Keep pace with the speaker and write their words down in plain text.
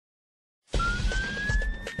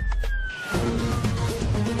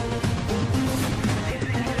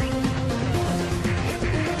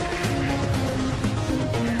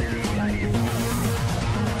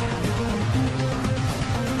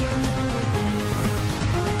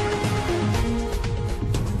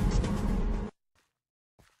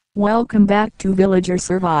Welcome back to Villager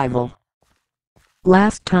Survival.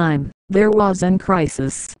 Last time, there was an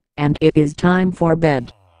crisis, and it is time for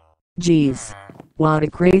bed. Jeez. What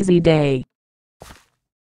a crazy day.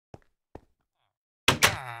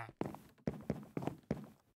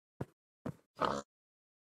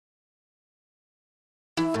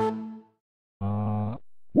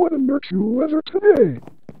 What a murky weather today.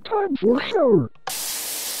 Time for a shower.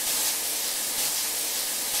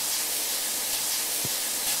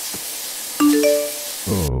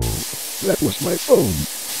 Oh, that was my phone.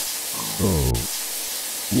 Oh,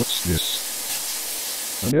 what's this?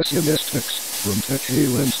 An SMS text from Tech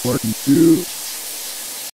Spartan 2.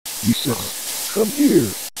 He says, come here.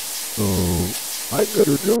 Oh, I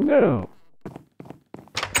better go now.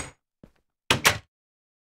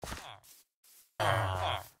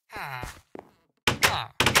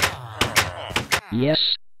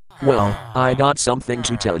 Yes. Well, I got something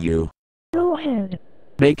to tell you. Go ahead.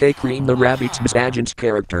 Make a Cream the Rabbit's Msagent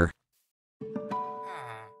character.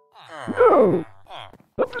 No!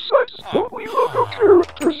 And besides, only logo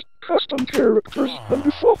characters, custom characters, and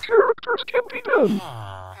default characters can be done.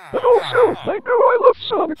 And also, I know I love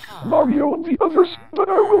Sonic, Mario, and the others, but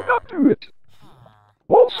I will not do it.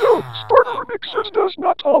 Also, Spartan Remixers does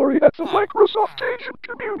not tolerate at the Microsoft agent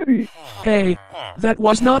community. Hey, that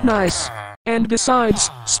was not nice. And besides,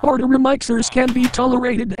 Sparta Remixers can be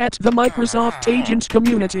tolerated at the Microsoft agent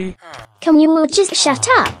community. Can you just shut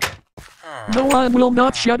up? No, I will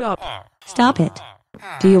not shut up. Stop it.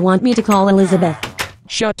 Do you want me to call Elizabeth?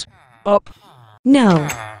 Shut up. No.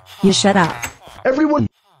 You shut up. Everyone,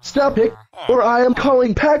 stop it, or I am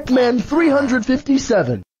calling Pac-Man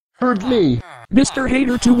 357. Heard me. Mr.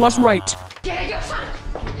 Hater 2 was right.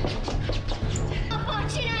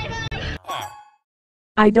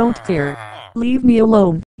 I don't care. Leave me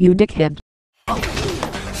alone, you dickhead.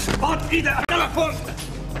 Wart wieder am Telefon!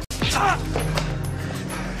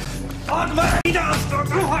 Wart mal wieder am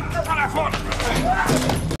Telefon!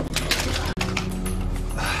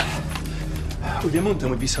 Ugye mondtam,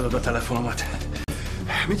 hogy visszaadod a telefonomat.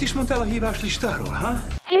 Mit is mondtál a hívás listáról, ha?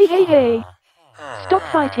 Hey. Stop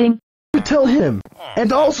fighting. You tell him.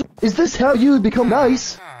 And also, is this how you become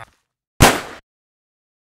nice?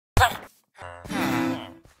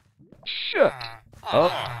 Shut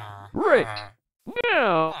up right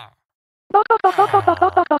now.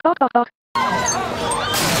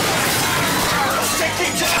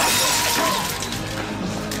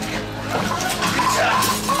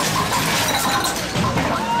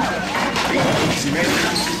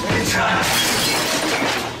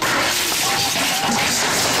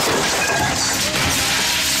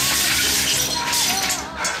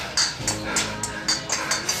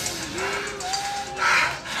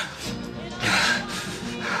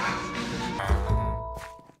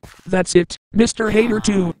 That's it, Mr. Hater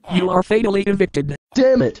 2, you are fatally evicted.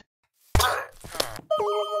 Damn it.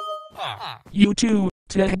 You too,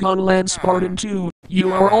 Tegonland Spartan 2,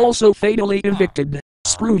 you are also fatally evicted.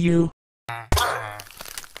 Screw you.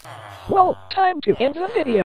 Well, time to end the video.